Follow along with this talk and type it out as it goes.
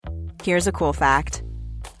Here's a cool fact.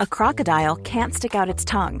 A crocodile can't stick out its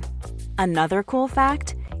tongue. Another cool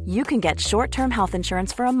fact, you can get short-term health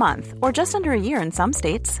insurance for a month or just under a year in some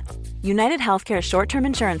states. United Healthcare short-term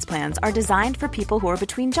insurance plans are designed for people who are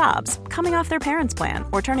between jobs, coming off their parents' plan,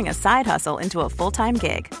 or turning a side hustle into a full-time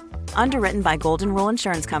gig. Underwritten by Golden Rule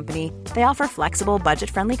Insurance Company, they offer flexible,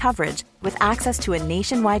 budget-friendly coverage with access to a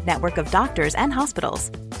nationwide network of doctors and hospitals.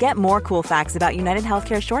 Get more cool facts about United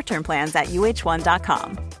Healthcare short-term plans at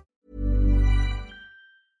uh1.com.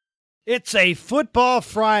 It's a Football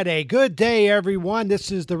Friday. Good day, everyone.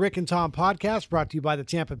 This is the Rick and Tom podcast brought to you by the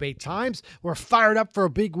Tampa Bay Times. We're fired up for a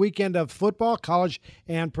big weekend of football, college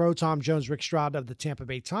and pro. Tom Jones, Rick Stroud of the Tampa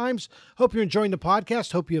Bay Times. Hope you're enjoying the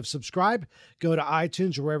podcast. Hope you have subscribed. Go to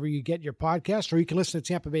iTunes or wherever you get your podcast, or you can listen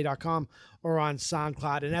to TampaBay.com or on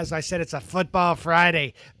SoundCloud. And as I said, it's a Football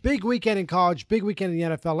Friday. Big weekend in college, big weekend in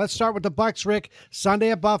the NFL. Let's start with the Bucs, Rick. Sunday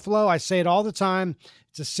at Buffalo. I say it all the time.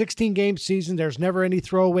 It's a 16-game season. There's never any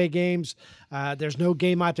throwaway games. There's no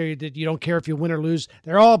game out there that you don't care if you win or lose.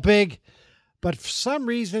 They're all big. But for some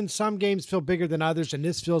reason, some games feel bigger than others, and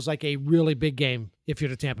this feels like a really big game if you're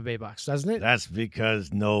the Tampa Bay Bucs, doesn't it? That's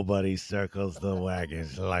because nobody circles the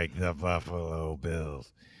wagons like the Buffalo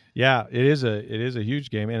Bills. Yeah, it is a huge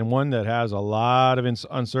game, and one that has a lot of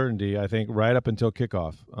uncertainty, I think, right up until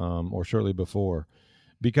kickoff or shortly before.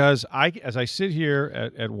 Because as I sit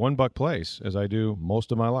here at One Buck Place, as I do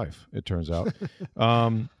most of my life, it turns out,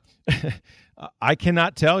 I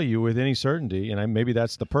cannot tell you with any certainty, and maybe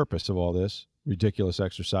that's the purpose of all this ridiculous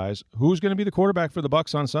exercise, who's going to be the quarterback for the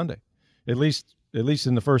Bucs on Sunday, at least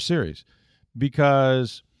in the first series,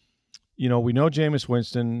 because we know Jameis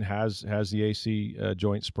Winston has the AC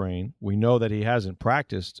joint sprain. We know that he hasn't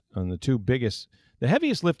practiced on the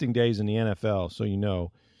heaviest lifting days in the NFL.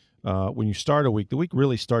 So when you start a week, the week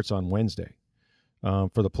really starts on Wednesday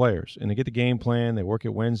for the players. And they get the game plan. They work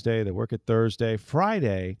it Wednesday. They work it Thursday.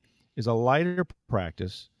 Friday is a lighter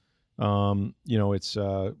practice. It's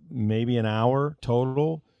maybe an hour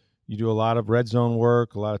total. You do a lot of red zone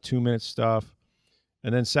work, a lot of 2-minute stuff.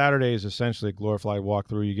 And then Saturday is essentially a glorified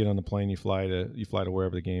walkthrough. You get on the plane, you fly to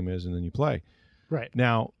wherever the game is, and then you play. Right.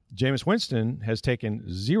 Now, Jameis Winston has taken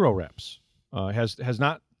 0 reps, has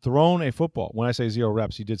not thrown a football. When I say 0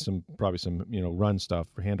 reps, he did probably some run stuff,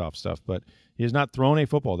 handoff stuff, but he has not thrown a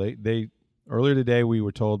football. They earlier today we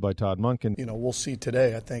were told by Todd Monken. We'll see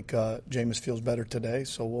today. I think Jameis feels better today,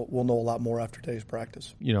 so we'll know a lot more after today's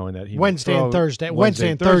practice. And that he Wednesday and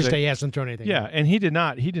Thursday he hasn't thrown anything. Yeah, and he did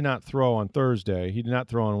not throw on Thursday. He did not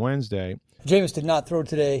throw on Wednesday. Jameis did not throw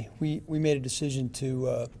today. We made a decision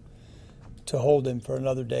to hold him for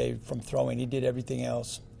another day from throwing. He did everything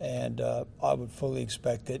else, and I would fully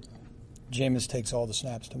expect that Jameis takes all the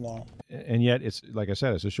snaps tomorrow. And yet, it's like I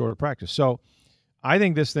said, it's a shorter practice. So I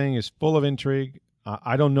think this thing is full of intrigue.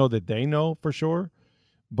 I don't know that they know for sure,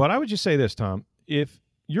 but I would just say this, Tom. If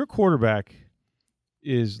your quarterback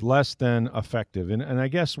is less than effective, and I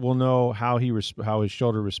guess we'll know how his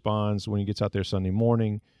shoulder responds when he gets out there Sunday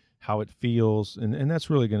morning, how it feels, and that's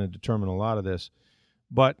really going to determine a lot of this.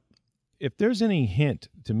 But if there's any hint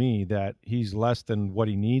to me that he's less than what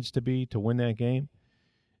he needs to be to win that game,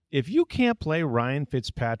 if you can't play Ryan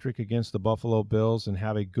Fitzpatrick against the Buffalo Bills and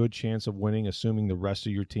have a good chance of winning, assuming the rest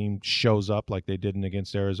of your team shows up like they didn't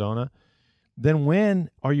against Arizona, then when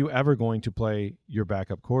are you ever going to play your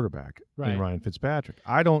backup quarterback in Ryan Fitzpatrick?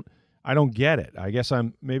 I don't get it. I guess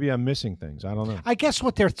maybe I'm missing things. I don't know. I guess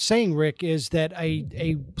what they're saying, Rick, is that a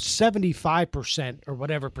 75% or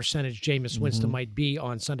whatever percentage Jameis Winston might be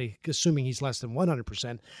on Sunday, assuming he's less than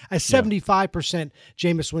 100%, a 75%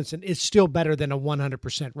 Jameis Winston is still better than a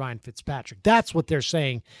 100% Ryan Fitzpatrick. That's what they're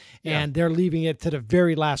saying, and they're leaving it to the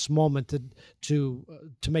very last moment to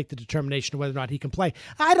make the determination of whether or not he can play.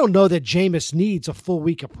 I don't know that Jameis needs a full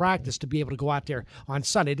week of practice to be able to go out there on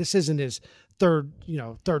Sunday. This isn't his third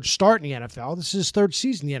start in the NFL. This is his third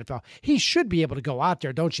season in the NFL. He should be able to go out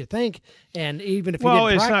there, don't you think? And even if he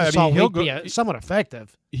didn't practice all week, be somewhat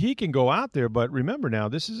effective. He can go out there, but remember now,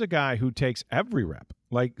 this is a guy who takes every rep.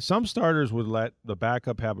 Like some starters would let the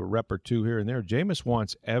backup have a rep or two here and there. Jameis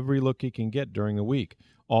wants every look he can get during the week,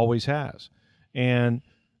 always has. And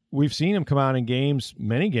we've seen him come out in games,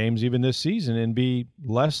 many games, even this season, and be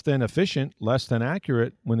less than efficient, less than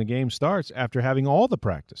accurate when the game starts after having all the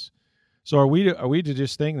practice. So are we to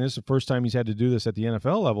just think, and this is the first time he's had to do this at the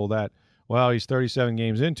NFL level, that, well, he's 37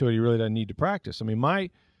 games into it, he really doesn't need to practice? I mean,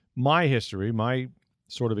 my history, my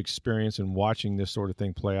sort of experience in watching this sort of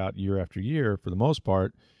thing play out year after year, for the most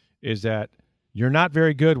part, is that you're not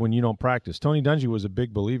very good when you don't practice. Tony Dungy was a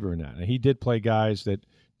big believer in that. And he did play guys that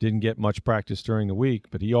didn't get much practice during the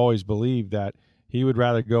week, but he always believed that he would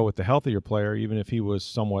rather go with the healthier player, even if he was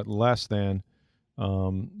somewhat less than,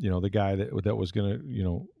 the guy that was going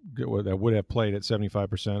to, that would have played at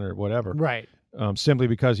 75% or whatever. Right. Simply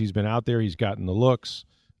because he's been out there, he's gotten the looks,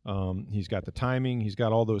 he's got the timing, he's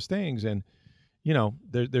got all those things. And,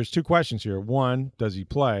 there's two questions here. One, does he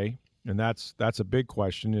play? And that's a big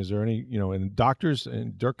question. Is there any, and doctors,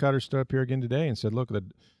 and Dirk Cutter stood up here again today and said, look, the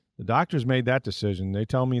doctors made that decision. They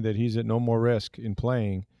tell me that he's at no more risk in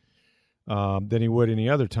playing than he would any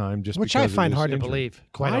other time. Which I find hard to believe,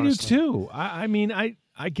 quite honestly. I do too. I mean,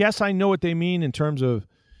 I guess I know what they mean in terms of,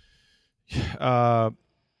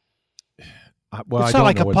 well, it's not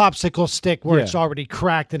like a popsicle stick where it's already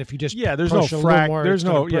cracked, and if you just there's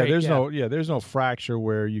no there's no fracture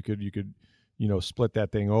where you could split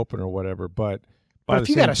that thing open or whatever. But if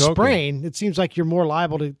you got a sprain, it seems like you're more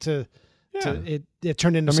liable to it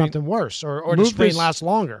turn into something worse, or the sprain lasts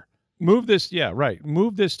longer. Move this,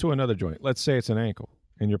 Move this to another joint. Let's say it's an ankle,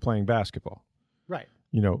 and you're playing basketball. Right.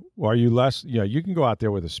 Are you less? Yeah, you can go out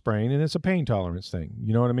there with a sprain, and it's a pain tolerance thing.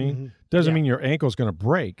 You know what I mean? Mm-hmm. Doesn't mean your ankle's going to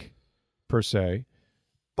break, per se,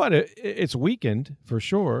 but it's weakened for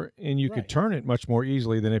sure, and you could turn it much more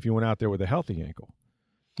easily than if you went out there with a healthy ankle.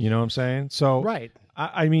 You know what I'm saying? So,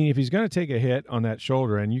 I mean, if he's going to take a hit on that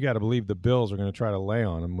shoulder, and you got to believe the Bills are going to try to lay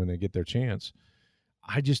on him when they get their chance,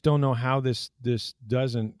 I just don't know how this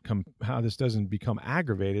doesn't become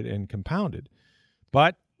aggravated and compounded.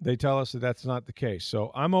 But they tell us that that's not the case.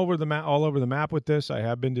 So I'm all over the map with this. I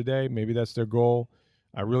have been today. Maybe that's their goal.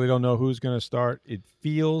 I really don't know who's going to start. It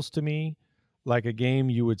feels to me like a game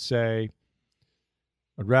you would say,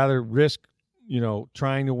 I'd rather risk,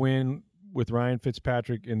 trying to win with Ryan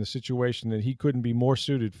Fitzpatrick in the situation that he couldn't be more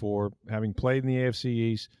suited for, having played in the AFC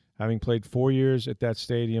East, having played 4 years at that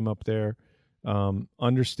stadium up there,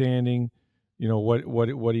 understanding,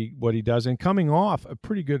 what he does, and coming off a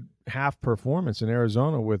pretty good half performance in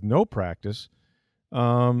Arizona with no practice,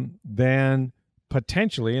 then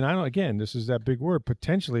potentially, and this is that big word,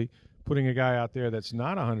 potentially putting a guy out there that's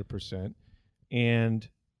not 100% and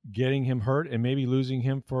getting him hurt and maybe losing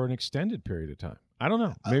him for an extended period of time. I don't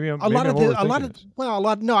know. No,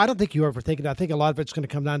 I don't think you're overthinking it. I think a lot of it's going to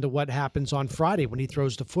come down to what happens on Friday when he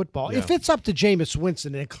throws the football. Yeah. If it's up to Jameis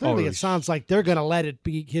Winston, and clearly it sounds like they're going to let it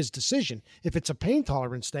be his decision. If it's a pain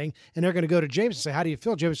tolerance thing, and they're going to go to Jameis and say, how do you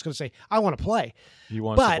feel? Jameis is going to say, I want to play. He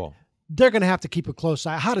wants the ball. They're going to have to keep a close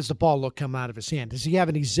eye. How does the ball look come out of his hand? Does he have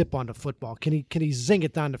any zip on the football? Can he zing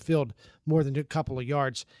it down the field more than a couple of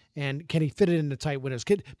yards? And can he fit it into tight windows?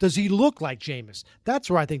 Does he look like Jameis? That's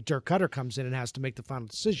where I think Dirk Cutter comes in and has to make the final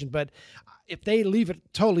decision. But if they leave it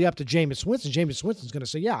totally up to Jameis Winston's going to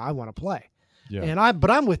say, yeah, I want to play. Yeah.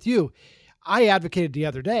 But I'm with you. I advocated the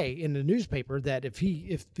other day in the newspaper that if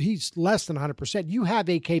he's less than 100%, you have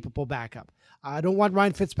a capable backup. I don't want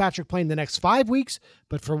Ryan Fitzpatrick playing the next 5 weeks,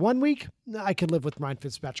 but for 1 week, I can live with Ryan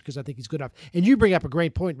Fitzpatrick because I think he's good enough. And you bring up a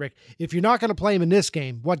great point, Rick. If you're not going to play him in this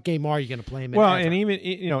game, what game are you going to play him in? Well, and even,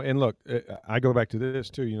 and look, I go back to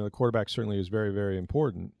this too. The quarterback certainly is very, very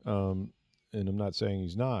important. And I'm not saying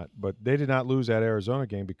he's not, but they did not lose that Arizona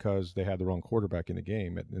game because they had the wrong quarterback in the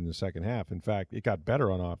game in the second half. In fact, it got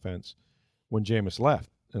better on offense when Jameis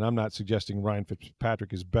left. And I'm not suggesting Ryan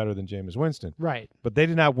Fitzpatrick is better than Jameis Winston. Right. But they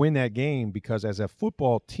did not win that game because as a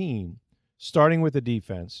football team, starting with the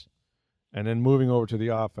defense and then moving over to the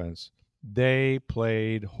offense, they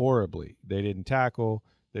played horribly. They didn't tackle.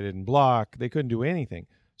 They didn't block. They couldn't do anything.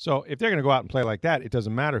 So if they're going to go out and play like that, it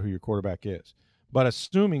doesn't matter who your quarterback is. But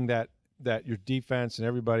assuming that your defense and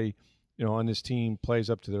everybody on this team plays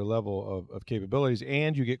up to their level of capabilities,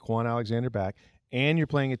 and you get Quan Alexander back, and you're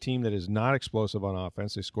playing a team that is not explosive on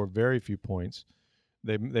offense. They score very few points.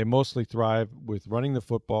 They mostly thrive with running the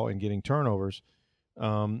football and getting turnovers.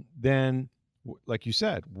 Then, like you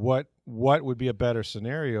said, what would be a better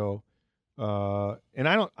scenario? And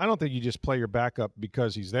I don't think you just play your backup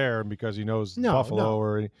because he's there and because he knows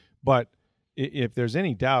Buffalo. But if there's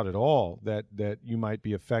any doubt at all that you might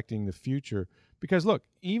be affecting the future, because look,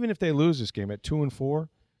 even if they lose this game at 2-4,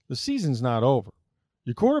 the season's not over.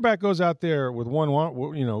 Your quarterback goes out there with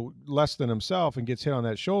less than himself and gets hit on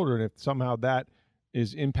that shoulder, and if somehow that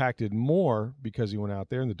is impacted more because he went out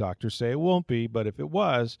there, and the doctors say it won't be, but if it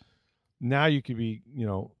was, now you could be,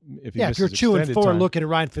 if you're 2-4 looking at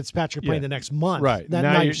Ryan Fitzpatrick playing the next month, right?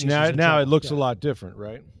 Now it looks a lot different,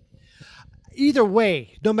 right? Either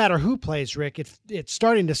way, no matter who plays, Rick, it's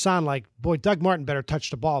starting to sound like, boy, Doug Martin better touch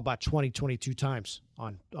the ball about 22 times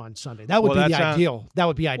on Sunday. That would be the ideal. That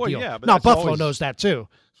would be ideal. Well, yeah, but now, Buffalo knows that too.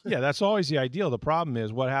 Yeah, that's always the ideal. The problem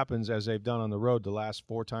is what happens as they've done on the road the last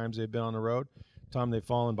 4 times they've been on the road. Tom, they've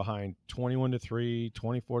fallen behind 21-3,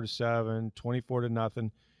 24-7,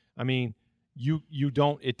 24-0. I mean, you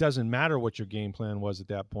don't. It doesn't matter what your game plan was at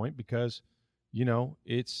that point because,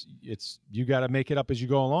 it's you got to make it up as you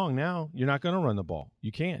go along. Now you're not going to run the ball.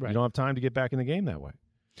 You can't. Right. You don't have time to get back in the game that way.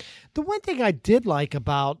 The one thing I did like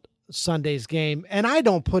about Sunday's game, and I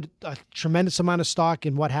don't put a tremendous amount of stock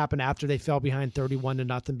in what happened after they fell behind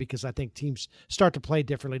 31-0 because I think teams start to play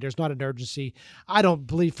differently. There's not an urgency. I don't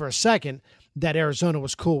believe for a second that Arizona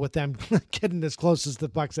was cool with them getting as close as the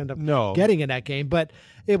Bucs end up getting in that game, but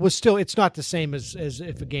it's not the same as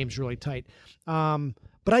if a game's really tight.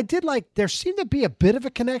 But I did like there seemed to be a bit of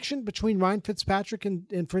a connection between Ryan Fitzpatrick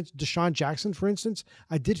and for instance, Deshaun Jackson, for instance.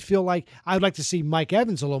 I did feel like I would like to see Mike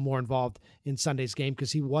Evans a little more involved in Sunday's game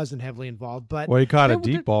because he wasn't heavily involved. But he caught a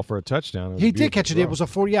deep ball for a touchdown. He did catch it. It was a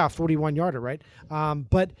 41-yarder, right?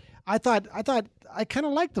 But I thought I kind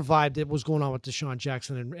of liked the vibe that was going on with Deshaun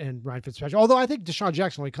Jackson and Ryan Fitzpatrick. Although I think Deshaun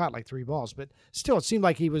Jackson only caught like 3 balls, but still, it seemed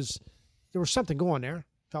like there was something going there.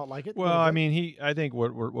 Felt like it. Well, I mean, I think what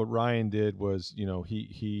Ryan did was,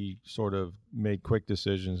 he sort of made quick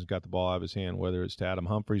decisions, got the ball out of his hand, whether it's to Adam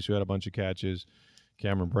Humphries, who had a bunch of catches,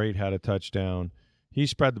 Cameron Brate had a touchdown. He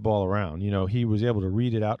spread the ball around. He was able to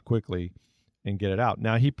read it out quickly and get it out.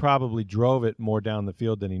 Now, he probably drove it more down the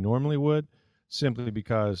field than he normally would, simply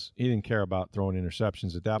because he didn't care about throwing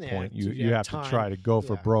interceptions at that point. You have to try to go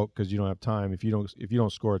for broke because you don't have time. If you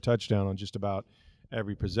don't score a touchdown on just about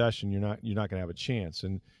every possession, you're not going to have a chance.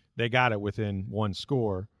 And they got it within one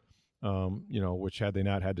score, which had they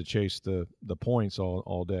not had to chase the points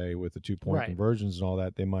all day with the 2-point conversions and all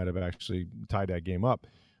that, they might have actually tied that game up.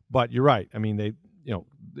 But you're right. I mean,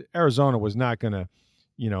 Arizona was not going to,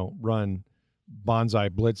 run bonsai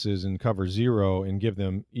blitzes and cover zero and give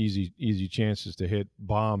them easy chances to hit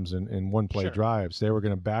bombs and one-play drives. They were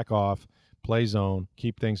going to back off, play zone,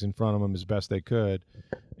 keep things in front of them as best they could.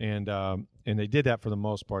 And they did that for the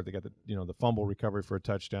most part. They got the fumble recovery for a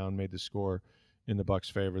touchdown, made the score in the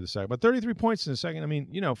Bucs' favor the second. But 33 points in the second. I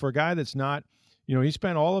mean, for a guy that's not, he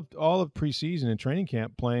spent all of preseason and training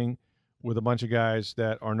camp playing with a bunch of guys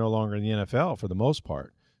that are no longer in the NFL for the most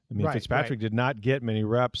part. I mean, Fitzpatrick did not get many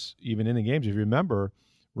reps even in the games. If you remember,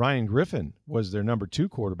 Ryan Griffin was their number 2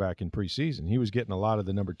 quarterback in preseason. He was getting a lot of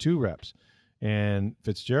the number 2 reps. And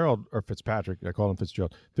Fitzpatrick, I call him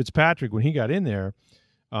Fitzgerald. Fitzpatrick, when he got in there,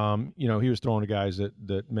 he was throwing to guys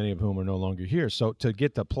that many of whom are no longer here. So to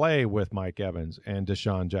get to play with Mike Evans and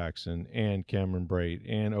Deshaun Jackson and Cameron Brate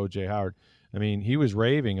and O.J. Howard, I mean, he was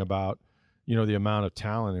raving about, the amount of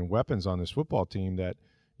talent and weapons on this football team that,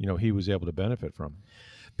 he was able to benefit from.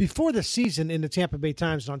 Before the season in the Tampa Bay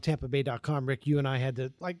Times and on TampaBay.com, Rick, you and I had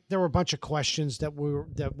to there were a bunch of questions that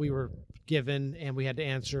we were given, and we had to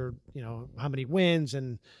answer. How many wins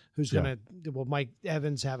and who's going to? Will Mike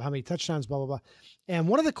Evans have how many touchdowns? Blah blah blah. And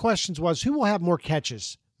one of the questions was, who will have more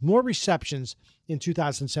catches, more receptions in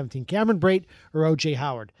 2017, Cameron Brate or O.J.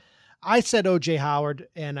 Howard? I said O.J. Howard,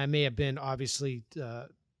 and I may have been obviously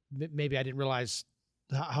maybe I didn't realize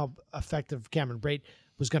how effective Cameron Brate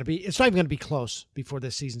was going to be. It's not even going to be close before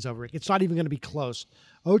this season's over. It's not even going to be close.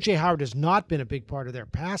 O.J. Howard has not been a big part of their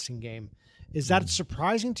passing game. Is that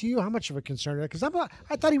surprising to you? How much of a concern is that? Because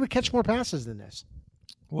I thought he would catch more passes than this.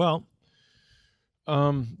 Well,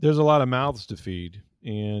 there's a lot of mouths to feed.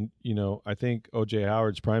 And, I think O.J.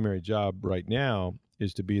 Howard's primary job right now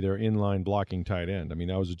is to be their inline blocking tight end. I mean,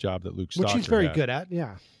 that was a job that Luke Stocker which he's very had. good at,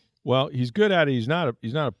 yeah. Well, he's good at it. He's not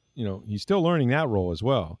he's still learning that role as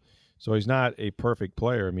well. So he's not a perfect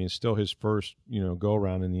player. I mean, it's still his first, go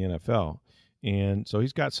around in the NFL. And so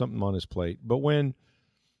he's got something on his plate. But when,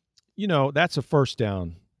 that's a first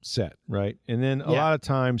down set, right? And then a lot of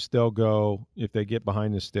times they'll go, if they get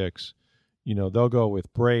behind the sticks, they'll go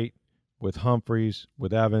with Brate, with Humphries,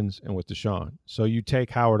 with Evans, and with Deshaun. So you take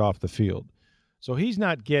Howard off the field. So he's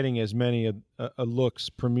not getting as many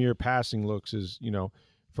premier passing looks as,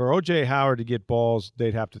 for O.J. Howard to get balls,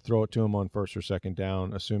 they'd have to throw it to him on first or second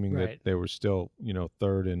down, assuming that they were still,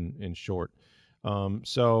 third and short.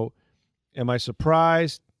 So am I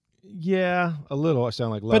surprised? Yeah, a little. I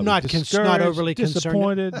sound like but not overly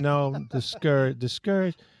disappointed. No,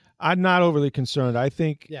 discouraged. I'm not overly concerned. I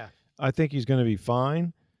think he's going to be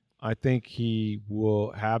fine. I think he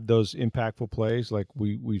will have those impactful plays like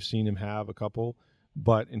we've seen him have a couple.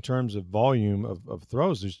 But in terms of volume of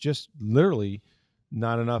throws, there's just literally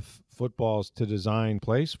not enough footballs to design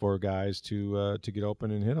plays for guys to get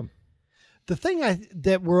open and hit them. The thing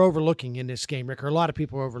that we're overlooking in this game, Rick, or a lot of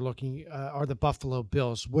people are overlooking, are the Buffalo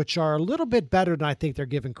Bills, which are a little bit better than I think they're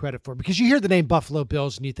given credit for. Because you hear the name Buffalo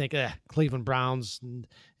Bills and you think, Cleveland Browns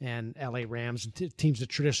and LA Rams, and teams that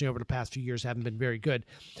traditionally over the past few years haven't been very good.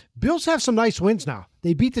 Bills have some nice wins now.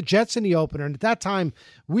 They beat the Jets in the opener, and at that time,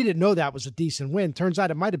 we didn't know that was a decent win. Turns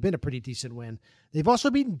out it might have been a pretty decent win. They've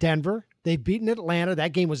also beaten Denver. They've beaten Atlanta.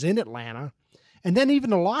 That game was in Atlanta. And then even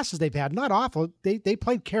the losses they've had, not awful. They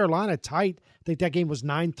played Carolina tight. I think that game was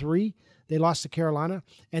 9-3. They lost to Carolina.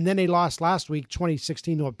 And then they lost last week,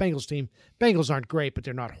 2016, to a Bengals team. Bengals aren't great, but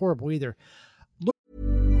they're not horrible either.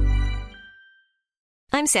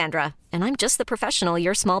 I'm Sandra, and I'm just the professional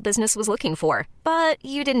your small business was looking for. But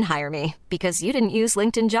you didn't hire me because you didn't use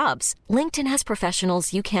LinkedIn Jobs. LinkedIn has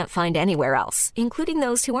professionals you can't find anywhere else, including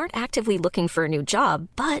those who aren't actively looking for a new job,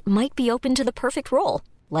 but might be open to the perfect role,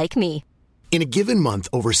 like me. In a given month,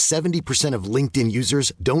 over 70% of LinkedIn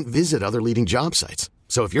users don't visit other leading job sites.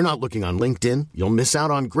 So if you're not looking on LinkedIn, you'll miss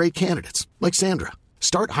out on great candidates like Sandra.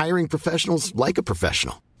 Start hiring professionals like a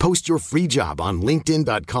professional. Post your free job on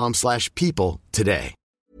linkedin.com/people today.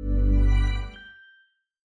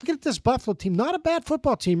 Look at this Buffalo team. Not a bad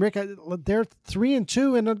football team, Rick. They're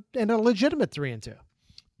 3-2 and a legitimate 3-2.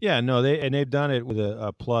 Yeah, no, they've done it with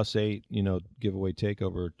a +8, giveaway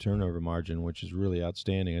takeover turnover margin, which is really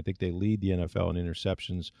outstanding. I think they lead the NFL in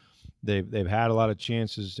interceptions. They've had a lot of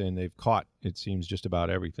chances and they've caught, it seems, just about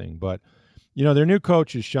everything. But their new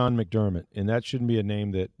coach is Sean McDermott, and that shouldn't be a name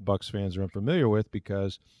that Bucs fans are unfamiliar with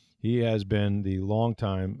because he has been the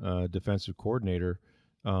longtime defensive coordinator,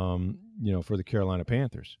 for the Carolina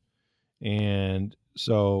Panthers, and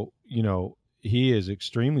so he is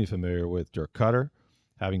extremely familiar with Dirk Cutter,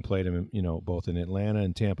 having played him, both in Atlanta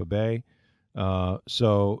and Tampa Bay.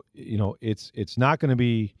 So it's not going to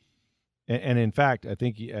be, and in fact, I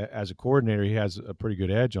think as a coordinator, he has a pretty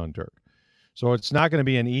good edge on Dirk. So it's not going to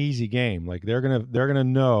be an easy game. Like they're gonna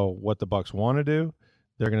know what the Bucs want to do.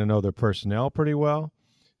 They're going to know their personnel pretty well.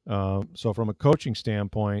 So from a coaching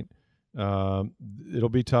standpoint, it'll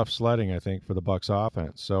be tough sledding, I think, for the Bucs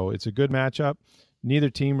offense. So it's a good matchup.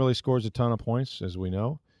 Neither team really scores a ton of points, as we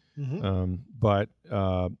know. Mm-hmm. But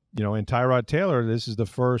in Tyrod Taylor, this is the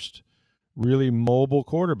first really mobile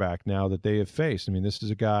quarterback now that they have faced. I mean, this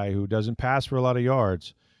is a guy who doesn't pass for a lot of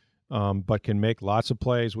yards, but can make lots of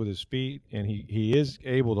plays with his feet, and he is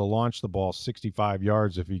able to launch the ball 65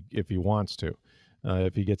 yards if he wants to,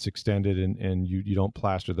 if he gets extended and you don't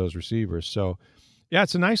plaster those receivers. So, yeah,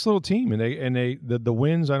 it's a nice little team, and the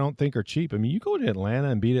wins I don't think are cheap. I mean, you go to Atlanta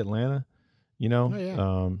and beat Atlanta,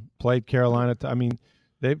 played Carolina.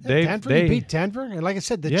 They beat Denver, and like I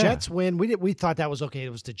said, the Jets win. We thought that was okay.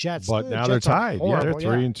 It was the Jets, but now they're tied. They're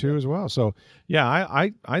 3-2 as well. So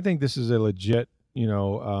I think this is a legit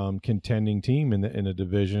contending team in a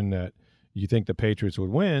division that you think the Patriots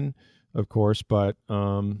would win, of course, but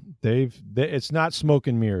it's not smoke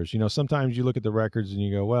and mirrors. Sometimes you look at the records and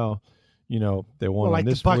you go, well, they won like on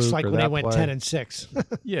this the Bucs, fluke like or when that they went play.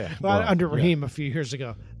 10-6. Yeah, under Raheem a few years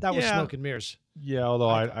ago, that was smoke and mirrors. Yeah, although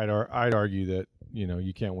I'd argue that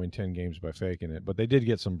you can't win 10 games by faking it, but they did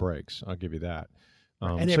get some breaks. I'll give you that.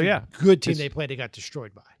 And every good team they played, they got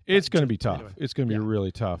destroyed by. It's going to be tough. Anyway, it's going to be a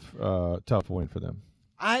really tough win for them.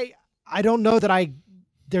 I don't know that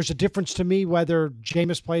there's a difference to me whether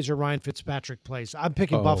Jameis plays or Ryan Fitzpatrick plays. I'm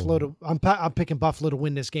picking Buffalo to. I'm picking Buffalo to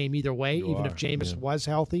win this game either way, if Jameis was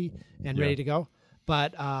healthy and ready to go.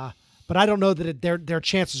 But I don't know that their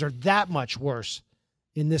chances are that much worse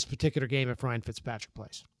in this particular game if Ryan Fitzpatrick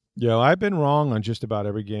plays. Yeah, I've been wrong on just about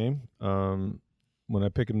every game. When I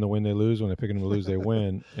pick them to win, they lose. When I pick them to lose, they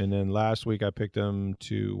win. And then last week I picked them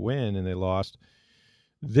to win, and they lost.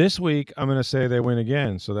 This week, I'm going to say they win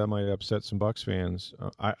again, so that might upset some Bucs fans.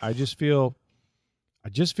 I just feel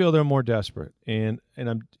they're more desperate, and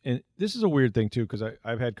this is a weird thing too because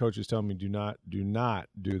I've had coaches tell me do not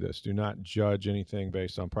do this, do not judge anything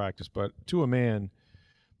based on practice. But to a man,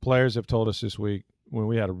 players have told us this week when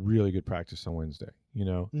we had a really good practice on Wednesday,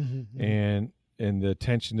 and the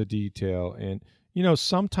attention to detail, and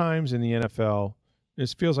sometimes in the NFL,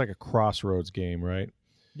 this feels like a crossroads game, right?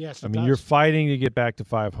 Yes, I mean, you're fighting to get back to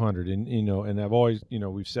 500, and and I've always,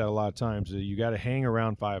 we've said a lot of times that you got to hang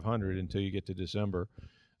around 500 until you get to December,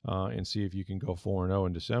 and see if you can go 4-0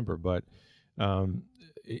 in December. But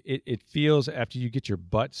it feels after you get your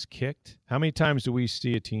butts kicked. How many times do we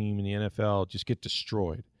see a team in the NFL just get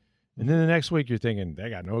destroyed, and then the next week you're thinking they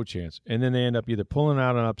got no chance, and then they end up either pulling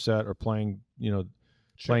out an upset or playing the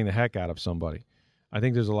heck out of somebody. I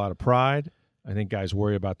think there's a lot of pride. I think guys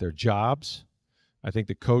worry about their jobs. I think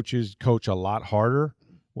the coaches coach a lot harder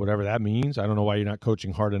whatever that means. I don't know why you're not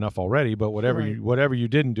coaching hard enough already, but whatever Right. whatever you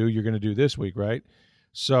didn't do, you're going to do this week, right?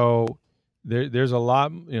 So there's a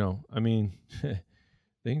lot, I mean,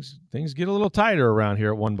 things get a little tighter around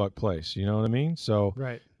here at $1 Place. You know what I mean? So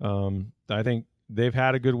Right. I think they've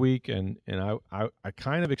had a good week, and I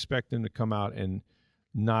kind of expect them to come out and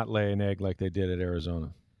not lay an egg like they did at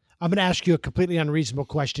Arizona. I'm going to ask you a completely unreasonable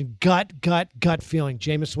question. Gut feeling.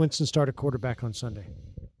 Jameis Winston start a quarterback on Sunday.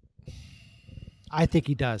 I think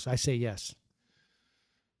he does. I say yes.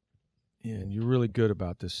 Yeah, and you're really good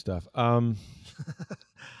about this stuff. I'm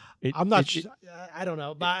not. I don't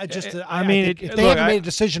know. But I think if they haven't made a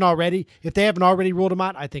decision already, if they haven't already ruled him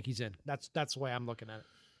out, I think he's in. That's the way I'm looking at it.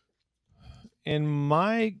 And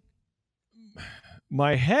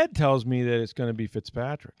my head tells me that it's going to be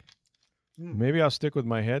Fitzpatrick. Maybe I'll stick with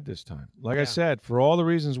my head this time. Like I said, for all the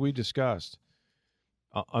reasons we discussed.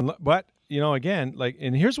 But again,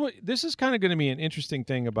 and here's what this is kind of going to be an interesting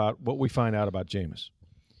thing about what we find out about Jameis.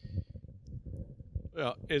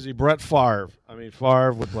 Is he Brett Favre? I mean,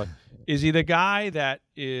 Favre with what? Is he the guy that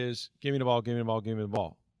is give me the ball, give me the ball, give me the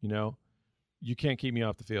ball? You can't keep me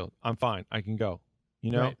off the field. I'm fine. I can go.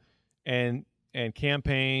 Right. And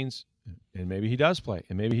campaigns, and maybe he does play,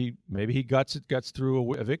 and maybe he guts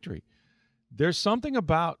through a victory. There's something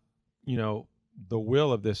about the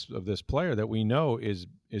will of this player that we know is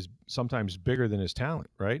sometimes bigger than his talent,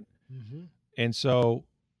 right? Mm-hmm. And so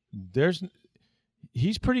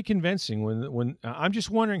he's pretty convincing. When I'm just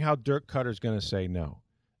wondering how Dirk Cutter's going to say no,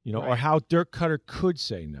 or how Dirk Cutter could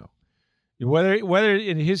say no. Whether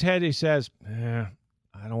in his head he says,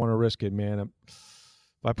 I don't want to risk it, man.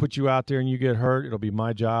 If I put you out there and you get hurt, it'll be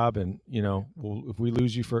my job, and if we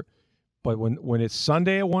lose you for. But when it's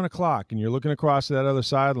Sunday at 1:00 and you're looking across to that other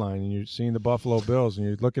sideline and you're seeing the Buffalo Bills and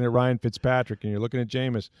you're looking at Ryan Fitzpatrick and you're looking at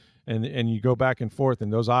Jameis and you go back and forth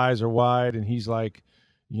and those eyes are wide and he's like,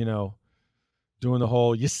 doing the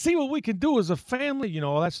whole, you see what we can do as a family,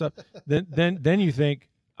 all that stuff. then you think,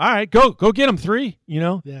 all right, go get him 3,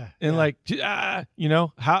 Yeah. And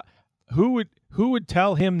who would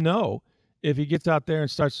tell him no if he gets out there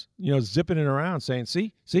and starts, zipping it around saying,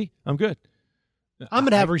 see, I'm good. I'm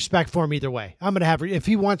going to have respect for him either way. I'm going to have if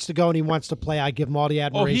he wants to go and he wants to play, I give him all the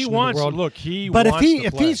admiration in the world.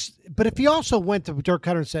 But if he also went to Dirk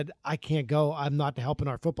Cutter and said, I can't go, I'm not helping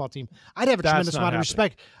our football team, I'd have a tremendous amount of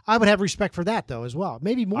respect. I would have respect for that though as well.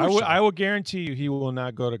 Maybe more. I will guarantee you he will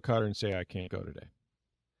not go to Cutter and say I can't go today.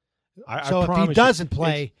 So if he doesn't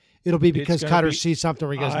play, it'll be because Cutter sees something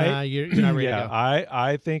where he goes, nah, you're not ready to go.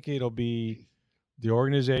 I think it'll be the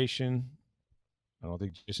organization. I don't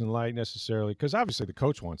think Jason Light necessarily, because obviously the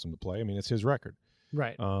coach wants him to play. I mean, it's his record.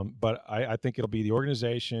 Right. But I think it'll be the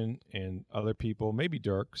organization and other people, maybe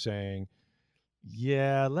Dirk, saying,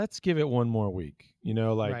 yeah, let's give it one more week.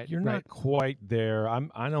 You're not quite there.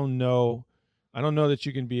 I don't know that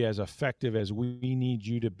you can be as effective as we need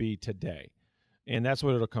you to be today. And that's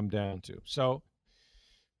what it'll come down to. So,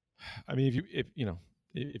 I mean,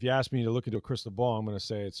 if you ask me to look into a crystal ball, I'm going to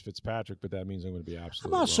say it's Fitzpatrick, but that means I'm going to be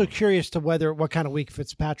absolutely I'm also wrong. curious to what kind of week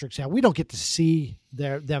Fitzpatrick's had. We don't get to see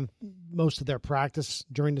most of their practice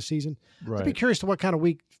during the season. Right. I'd be curious to what kind of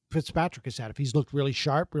week Fitzpatrick has had. If he's looked really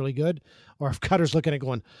sharp, really good, or if Cutter's looking at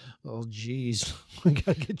going, oh, geez, we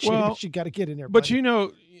got to get Jameis. You got to get in there. But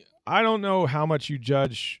buddy. I don't know how much you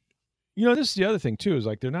judge. This is the other thing too. Is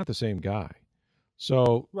they're not the same guy.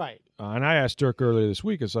 So right. And I asked Dirk earlier this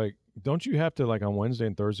week. It's like, don't you have to on Wednesday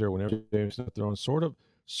and Thursday or whenever they're throwing sort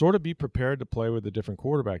of be prepared to play with a different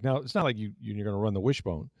quarterback? Now it's not like you're going to run the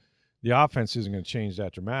wishbone. The offense isn't going to change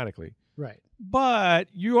that dramatically. Right. But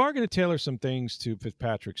you are going to tailor some things to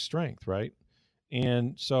Fitzpatrick's strength, right?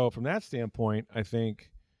 And so from that standpoint, I think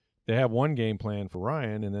they have one game plan for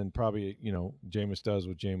Ryan, and then probably Jameis does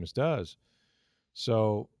what Jameis does.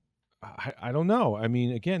 So I don't know. I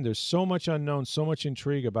mean, again, there's so much unknown, so much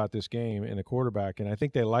intrigue about this game and the quarterback, and I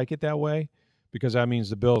think they like it that way because that means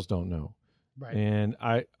the Bills don't know. Right. And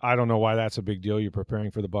I don't know why that's a big deal. You're preparing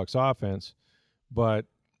for the Bucs offense, but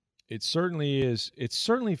it certainly is. It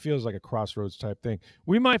certainly feels like a crossroads type thing.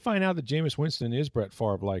 We might find out that Jameis Winston is Brett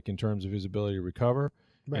Favre-like in terms of his ability to recover,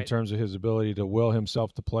 in terms of his ability to will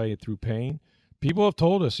himself to play through pain. People have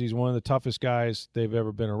told us he's one of the toughest guys they've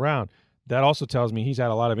ever been around. That also tells me he's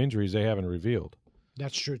had a lot of injuries they haven't revealed.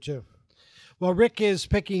 That's true, too. Well, Rick is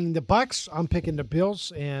picking the Bucs. I'm picking the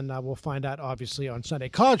Bills, and we'll find out, obviously, on Sunday.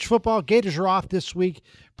 College football, Gators are off this week.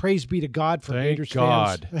 Praise be to God for Gators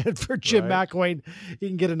fans. And for Jim McElwain, he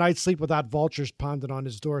can get a night's sleep without vultures pounding on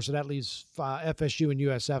his door, so that leaves FSU and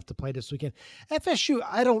USF to play this weekend. FSU,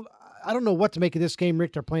 I don't know what to make of this game,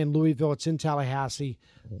 Rick. They're playing Louisville. It's in Tallahassee.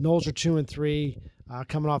 Noles are 2-3.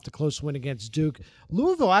 coming off the close win against Duke.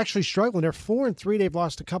 Louisville actually struggling. They're 4-3. They've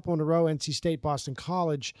lost a couple in a row, NC State, Boston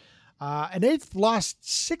College. And they've lost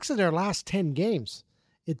 6 of their last 10 games.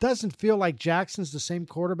 It doesn't feel like Jackson's the same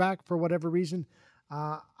quarterback for whatever reason.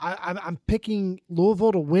 I'm picking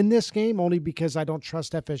Louisville to win this game only because I don't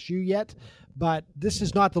trust FSU yet. But this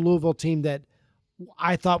is not the Louisville team that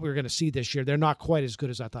I thought we were going to see this year. They're not quite as good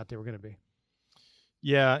as I thought they were going to be.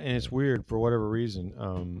 Yeah, and it's weird for whatever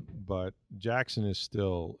reason, but Jackson is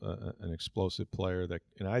still an explosive player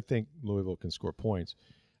and I think Louisville can score points.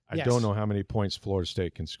 I don't know how many points Florida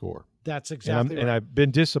State can score. That's exactly right. And I've been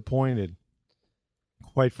disappointed,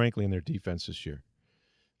 quite frankly, in their defense this year.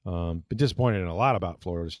 Been disappointed in a lot about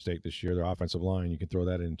Florida State this year. Their offensive line, you can throw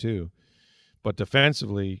that in too. But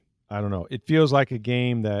defensively, I don't know. It feels like a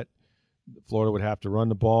game that Florida would have to run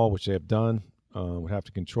the ball, which they have done, would have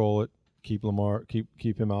to control it. Keep Lamar,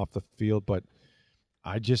 keep him off the field, but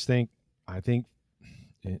I think,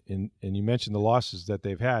 and you mentioned the losses that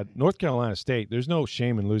they've had. North Carolina State, there's no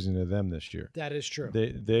shame in losing to them this year. That is true.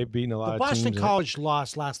 They've beaten a lot of teams. The Boston College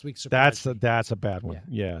loss last week. That's a bad one.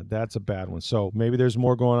 Yeah, that's a bad one. So maybe there's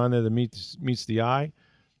more going on there that meets the eye,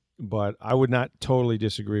 but I would not totally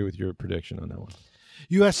disagree with your prediction on that one.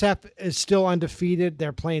 USF is still undefeated.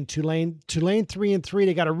 They're playing Tulane. Tulane 3-3.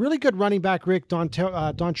 They got a really good running back, Rick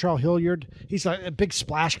Dontrell Hilliard. He's a big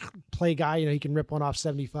splash play guy. He can rip one off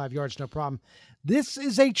 75 yards, no problem. This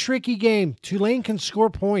is a tricky game. Tulane can score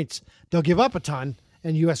points. They'll give up a ton,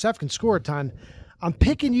 and USF can score a ton. I'm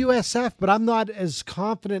picking USF, but I'm not as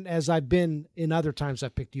confident as I've been in other times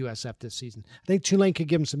I've picked USF this season. I think Tulane could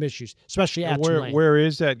give them some issues, especially at Tulane. Where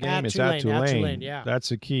is that game? It's at Tulane. At Tulane, yeah. That's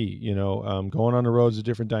the key. Going on the road is a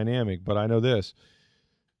different dynamic, but I know this.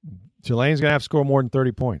 Tulane's going to have to score more than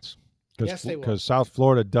 30 points. Yes, they will. Because South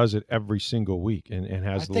Florida does it every single week and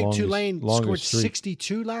has the longest streak. I think Tulane scored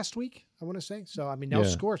 62 last week, I want to say. So, they'll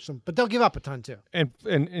score some, but they'll give up a ton too. And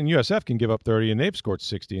USF can give up 30, and they've scored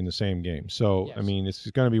 60 in the same game. So, yes.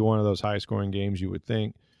 It's going to be one of those high-scoring games you would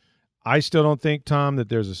think. I still don't think, Tom, that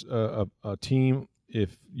there's a team,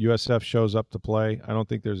 if USF shows up to play, I don't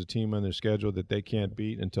think there's a team on their schedule that they can't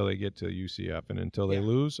beat until they get to UCF. And until they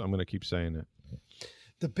lose, I'm going to keep saying that.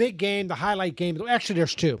 The big game, the highlight game. Actually,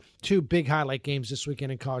 there's two big highlight games this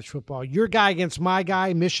weekend in college football. Your guy against my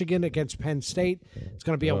guy, Michigan against Penn State. It's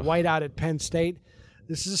going to be a whiteout at Penn State.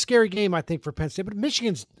 This is a scary game, I think, for Penn State. But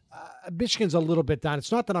Michigan's a little bit down.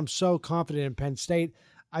 It's not that I'm so confident in Penn State.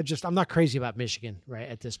 I'm not crazy about Michigan right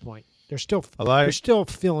at this point. They're still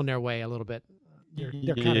feeling their way a little bit. They're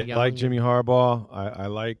kind of young. I like Jimmy Harbaugh. I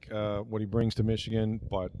like what he brings to Michigan,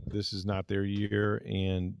 but this is not their year,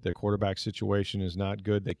 and their quarterback situation is not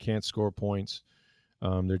good. They can't score points.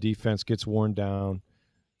 Their defense gets worn down.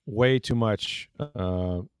 Way too much,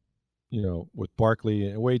 with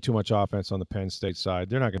Barkley, way too much offense on the Penn State side.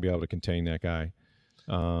 They're not going to be able to contain that guy.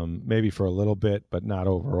 Maybe for a little bit, but not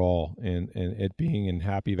overall. And it being in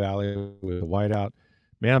Happy Valley with the whiteout,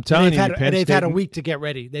 man, I'm telling you, they've had a week to get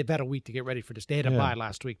ready. They've had a week to get ready for this. They had a bye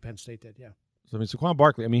last week. Penn State did, yeah. So Saquon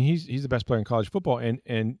Barkley, he's the best player in college football,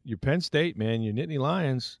 and your Penn State, man, your Nittany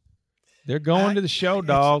Lions, they're going to the show,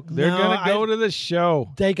 dog. They're going to go to the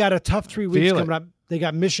show. They got a tough 3 weeks coming up. They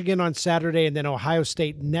got Michigan on Saturday, and then Ohio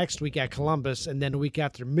State next week at Columbus, and then a week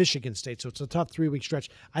after Michigan State. So it's a tough 3-week stretch.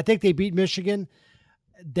 I think they beat Michigan.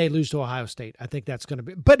 They lose to Ohio State. I think that's going to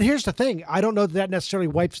be. But here's the thing: I don't know that necessarily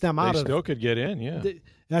wipes them out. They still could get in. Yeah,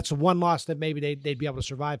 that's one loss that maybe they'd be able to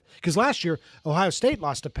survive. Because last year Ohio State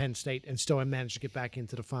lost to Penn State and still managed to get back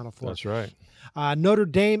into the Final Four. That's right. Notre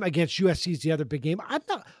Dame against USC is the other big game.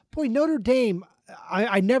 Notre Dame.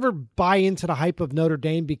 I never buy into the hype of Notre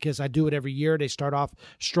Dame because I do it every year. They start off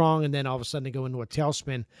strong and then all of a sudden they go into a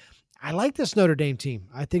tailspin. I like this Notre Dame team.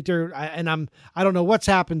 I think I don't know what's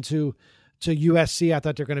happened to USC. I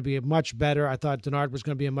thought they're going to be much better. I thought Denard was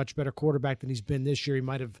going to be a much better quarterback than he's been this year. He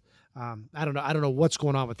might have, I don't know what's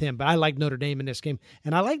going on with him, but I like Notre Dame in this game.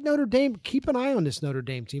 And I like Notre Dame. Keep an eye on this Notre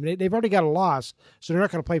Dame team. They've already got a loss, so they're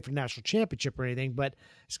not going to play for the national championship or anything, but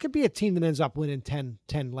this could be a team that ends up winning 10,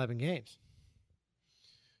 11 games.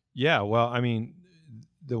 Yeah, well,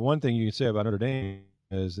 the one thing you can say about Notre Dame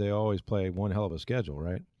is they always play one hell of a schedule,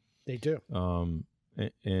 right? They do.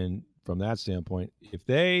 And from that standpoint, if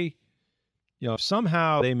they... if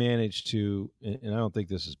somehow they manage to, and I don't think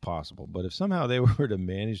this is possible, but if somehow they were to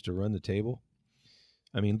manage to run the table,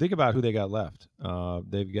 think about who they got left.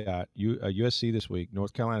 They've got USC this week,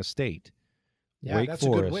 North Carolina State, Wake that's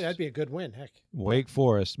Forest, a good win. That'd be a good win, heck. Wake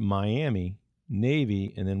Forest, Miami,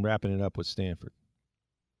 Navy, and then wrapping it up with Stanford.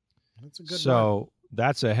 That's a good run.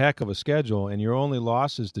 That's a heck of a schedule, and your only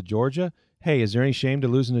loss is to Georgia. Hey, is there any shame to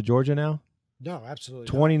losing to Georgia now? No, absolutely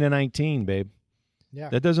 20-19, babe. Yeah.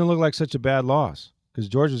 That doesn't look like such a bad loss because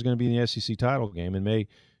Georgia's going to be in the SEC title game and I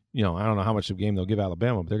don't know how much of a game they'll give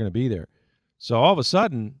Alabama, but they're going to be there. So all of a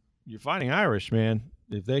sudden, you're fighting Irish, man.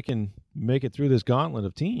 If they can make it through this gauntlet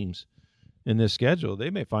of teams in this schedule, they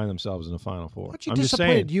may find themselves in the Final Four. Aren't you I'm just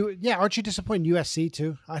saying. Aren't you disappointed in USC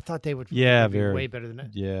too? I thought they would be way better than that.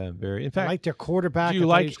 Yeah, very. In fact, I like their quarterback. Do you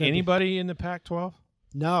like anybody in the Pac-12?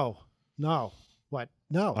 No. What?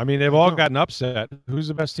 No. I mean, they've all gotten upset. Who's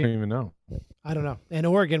the best team? I don't even know. I don't know. And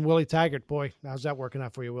Oregon, Willie Taggart, boy, how's that working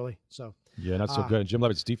out for you, Willie? So. Yeah, not so good. Jim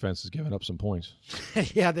Leavitt's defense is giving up some points.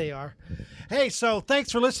 Yeah, they are. Hey, so thanks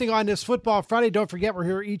for listening on this Football Friday. Don't forget, we're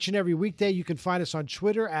here each and every weekday. You can find us on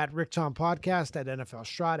Twitter at Rick Tom Podcast, at NFL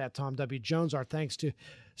Stroud, at Tom W. Jones. Our thanks to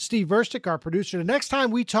Steve Verstick, our producer. The next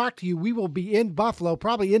time we talk to you, we will be in Buffalo,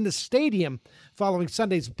 probably in the stadium, following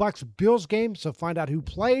Sunday's Bucs-Bills game. So find out who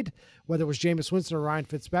played, whether it was Jameis Winston or Ryan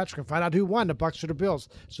Fitzpatrick, and find out who won, the Bucs or the Bills.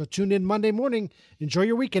 So tune in Monday morning. Enjoy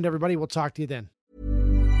your weekend, everybody. We'll talk to you then.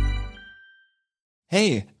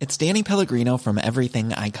 Hey, it's Danny Pellegrino from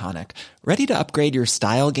Everything Iconic. Ready to upgrade your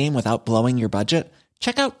style game without blowing your budget?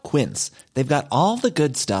 Check out Quince. They've got all the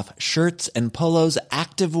good stuff, shirts and polos,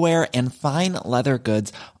 activewear, and fine leather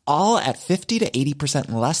goods, all at 50 to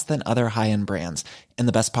 80% less than other high-end brands. And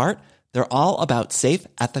the best part? They're all about safe,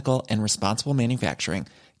 ethical, and responsible manufacturing.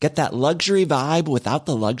 Get that luxury vibe without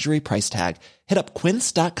the luxury price tag. Hit up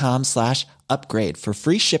quince.com/upgrade for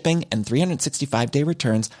free shipping and 365-day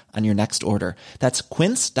returns on your next order. That's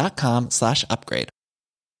quince.com/upgrade.